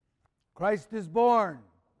Christ is born.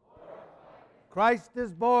 Christ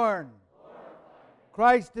is born.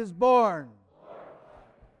 Christ is born.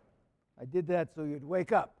 I did that so you'd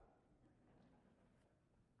wake up.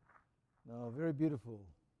 No, very beautiful.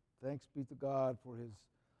 Thanks be to God for His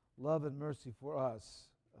love and mercy for us.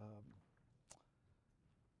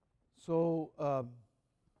 I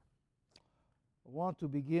want to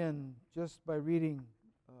begin just by reading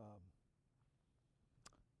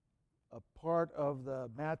a part of the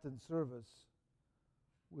Matin service,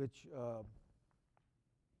 which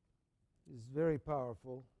is very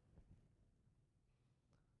powerful.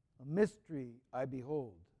 A mystery I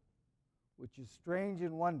behold, which is strange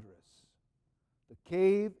and wondrous. The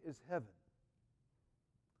cave is heaven.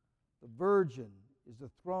 The virgin is the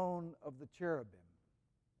throne of the cherubim.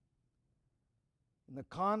 In the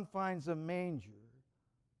confines of manger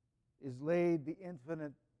is laid the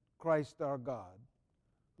infinite Christ our God,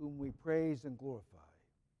 whom we praise and glorify.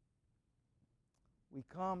 We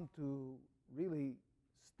come to really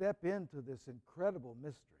step into this incredible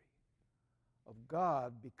mystery of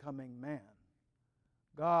God becoming man.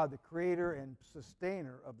 God, the creator and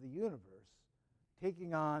sustainer of the universe,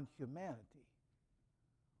 taking on humanity.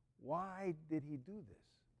 Why did He do this?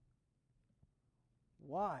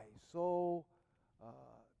 Why so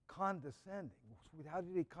condescending? How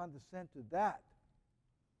did He condescend to that?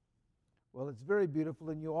 Well, it's very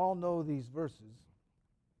beautiful, and you all know these verses.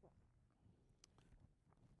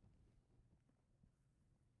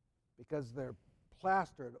 Because they're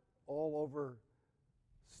plastered all over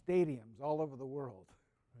stadiums, all over the world,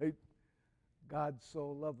 right? God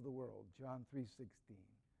so loved the world, John 3:16.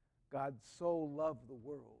 God so loved the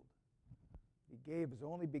world, He gave His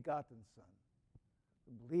only begotten Son.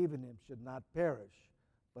 Who believe in Him should not perish,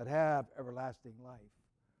 but have everlasting life.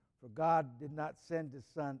 For God did not send His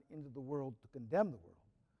Son into the world to condemn the world,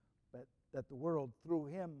 but that the world through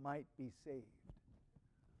Him might be saved.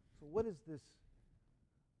 So what is this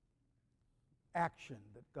action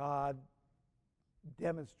that God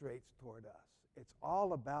demonstrates toward us? It's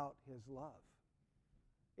all about His love.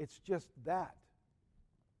 It's just that.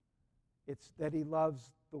 It's that He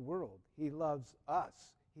loves the world. He loves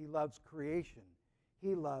us. He loves creation.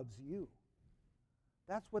 He loves you.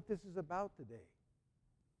 That's what this is about today.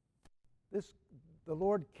 The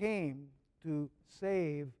Lord came to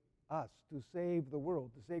save us, to save the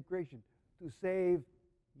world, to save creation, to save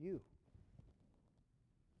you.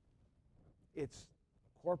 It's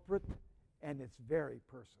corporate and it's very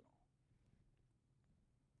personal.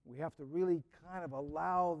 We have to really kind of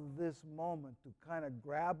allow this moment to kind of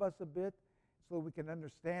grab us a bit so we can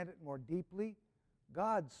understand it more deeply.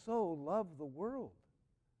 God so loved the world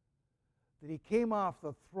that He came off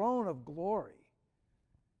the throne of glory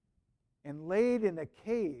and laid in a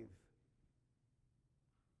cave,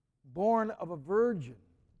 born of a virgin.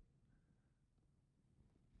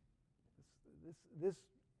 This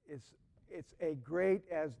is, it's a great,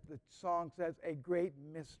 as the song says, a great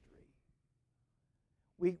mystery.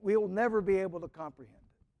 We will never be able to comprehend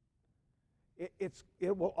it.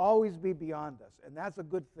 It will always be beyond us, and that's a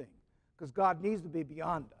good thing, because God needs to be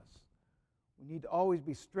beyond us. We need to always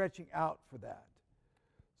be stretching out for that.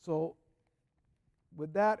 So,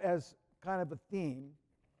 with that as kind of a theme,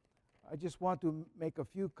 I just want to make a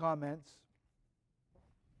few comments.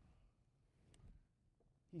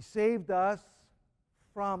 He saved us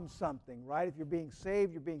from something, right? If you're being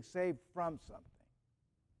saved, you're being saved from something.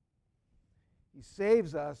 He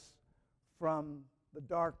saves us from the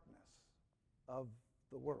darkness of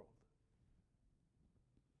the world.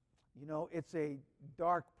 You know, it's a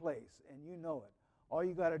dark place, and you know it. All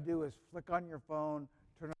you got to do is flick on your phone,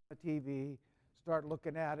 turn on the TV, start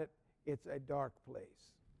looking at it. It's a dark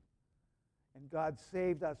place. And God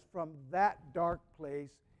saved us from that dark place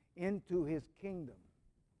into His kingdom.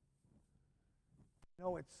 You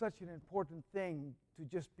know, it's such an important thing to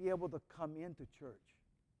just be able to come into church.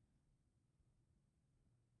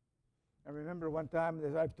 I remember one time,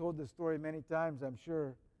 I've told this story many times, I'm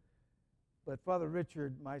sure, but Father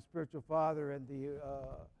Richard, my spiritual father and the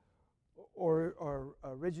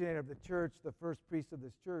originator of the church, the first priest of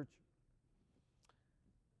this church,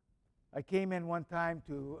 I came in one time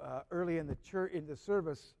to early in the church, in the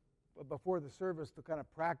service, before the service, to kind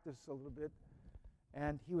of practice a little bit,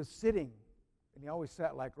 and he was sitting, and he always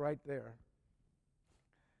sat like right there.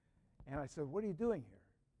 And I said, "What are you doing here?"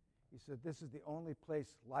 He said, "This is the only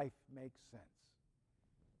place life makes sense."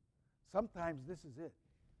 Sometimes this is it.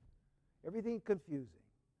 Everything confusing.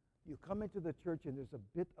 You come into the church and there's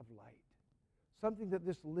a bit of light. Something that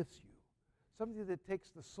just lifts you. Something that takes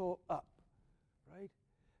the soul up, right?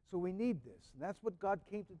 So we need this. And that's what God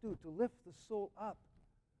came to do, to lift the soul up.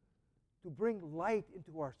 to bring light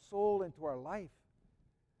into our soul, into our life.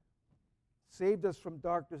 Saved us from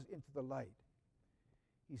darkness into the light.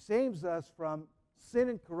 He saves us from sin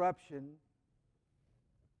and corruption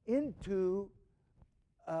into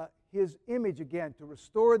His image again, to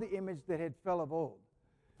restore the image that had fell of old.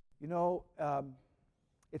 You know,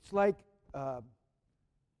 it's like, it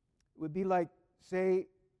would be like, say,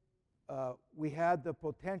 we had the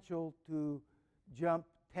potential to jump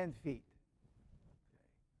 10 feet.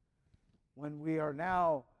 When we are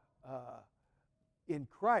now in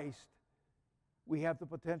Christ, we have the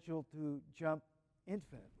potential to jump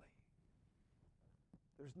infinitely.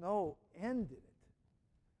 There's no end in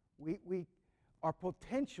it. Our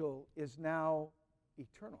potential is now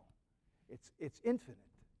eternal. It's infinite.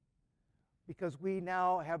 Because we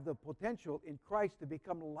now have the potential in Christ to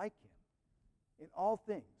become like Him in all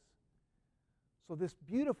things. So this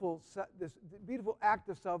beautiful act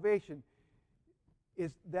of salvation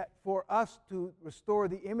is that for us to restore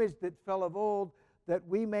the image that fell of old, that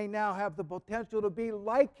we may now have the potential to be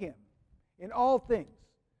like Him in all things.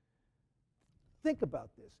 Think about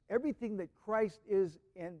this. Everything that Christ is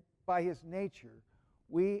in by His nature,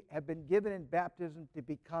 we have been given in baptism to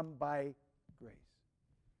become by grace.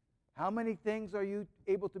 How many things are you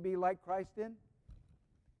able to be like Christ in?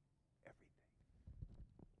 Everything.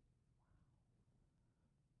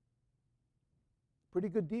 Pretty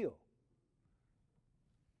good deal.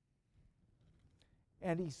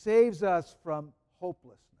 And He saves us from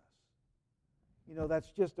hopelessness. You know,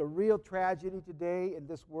 that's just a real tragedy today in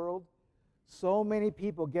this world. So many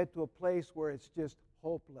people get to a place where it's just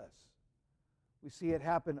hopeless. We see it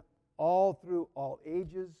happen all through all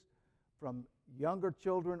ages, from younger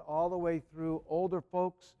children all the way through older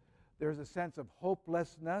folks. There's a sense of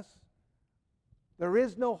hopelessness. There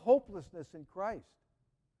is no hopelessness in Christ.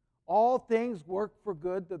 All things work for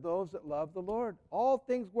good to those that love the Lord. All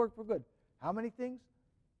things work for good. How many things?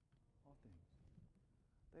 All things.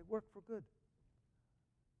 They work for good.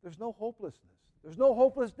 There's no hopelessness. There's no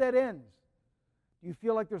hopeless dead ends. Do you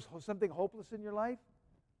feel like there's something hopeless in your life?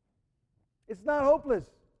 It's not hopeless.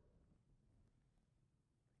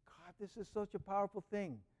 God, this is such a powerful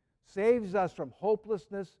thing. Saves us from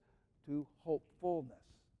hopelessness to hopefulness.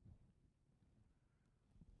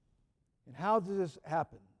 And how does this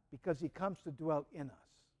happen? Because He comes to dwell in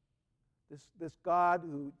us. This God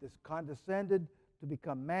who condescended to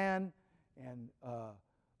become man and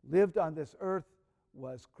lived on this earth,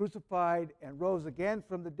 was crucified and rose again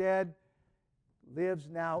from the dead, lives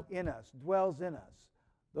now in us, dwells in us.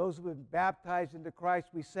 Those who have been baptized into Christ,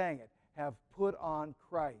 we sang it, have put on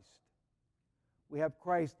Christ. We have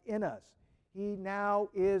Christ in us. He now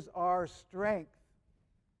is our strength.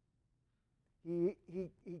 He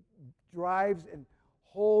drives and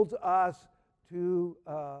holds us to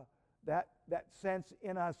that sense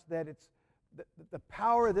in us that it's the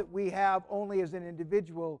power that we have only as an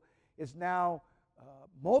individual is now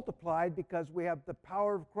multiplied because we have the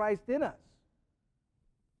power of Christ in us.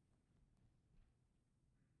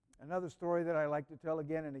 Another story that I like to tell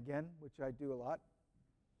again and again, which I do a lot,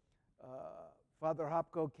 Father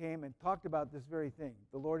Hopko came and talked about this very thing.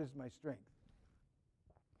 The Lord is my strength.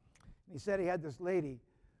 And he said he had this lady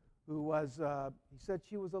who was, he said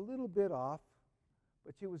she was a little bit off,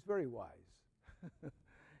 but she was very wise.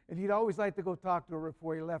 And he'd always like to go talk to her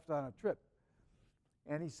before he left on a trip.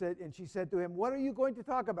 And she said to him, "What are you going to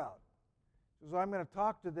talk about?" He says, "I'm going to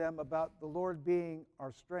talk to them about the Lord being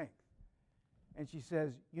our strength." And she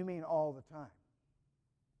says, "You mean all the time?"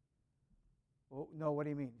 "Well, no, what do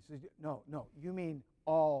you mean?" He says, No, you mean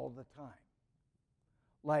all the time.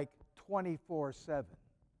 Like 24/7.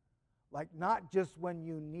 Like not just when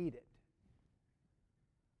you need it.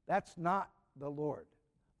 That's not the Lord.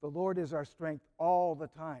 The Lord is our strength all the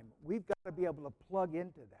time. We've got to be able to plug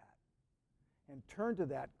into that and turn to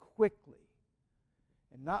that quickly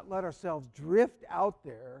and not let ourselves drift out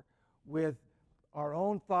there with our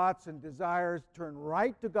own thoughts and desires. Turn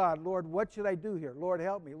right to God. Lord, what should I do here? Lord,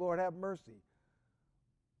 help me. Lord, have mercy.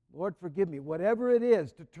 Lord, forgive me. Whatever it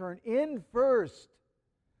is, to turn in first.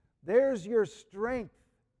 There's your strength.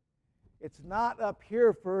 It's not up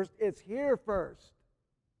here first. It's here first.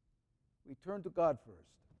 We turn to God first.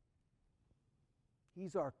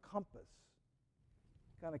 He's our compass.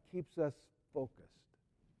 Kind of keeps us focused.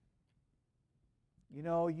 You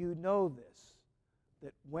know this,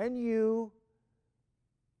 that when you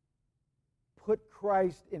put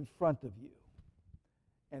Christ in front of you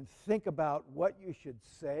and think about what you should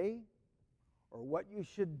say or what you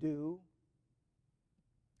should do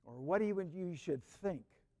or what even you should think,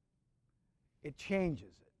 it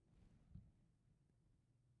changes it.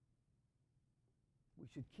 We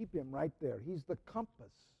should keep Him right there. He's the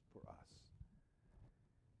compass for us.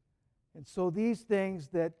 And so these things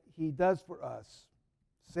that he does for us,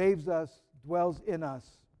 saves us, dwells in us.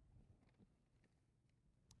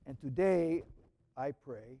 And today, I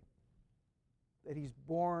pray that he's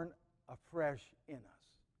born afresh in us.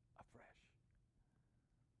 Afresh.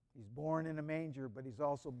 He's born in a manger, but he's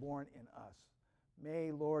also born in us.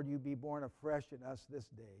 May, Lord, you be born afresh in us this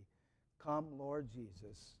day. Come, Lord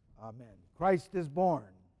Jesus. Amen. Christ is born.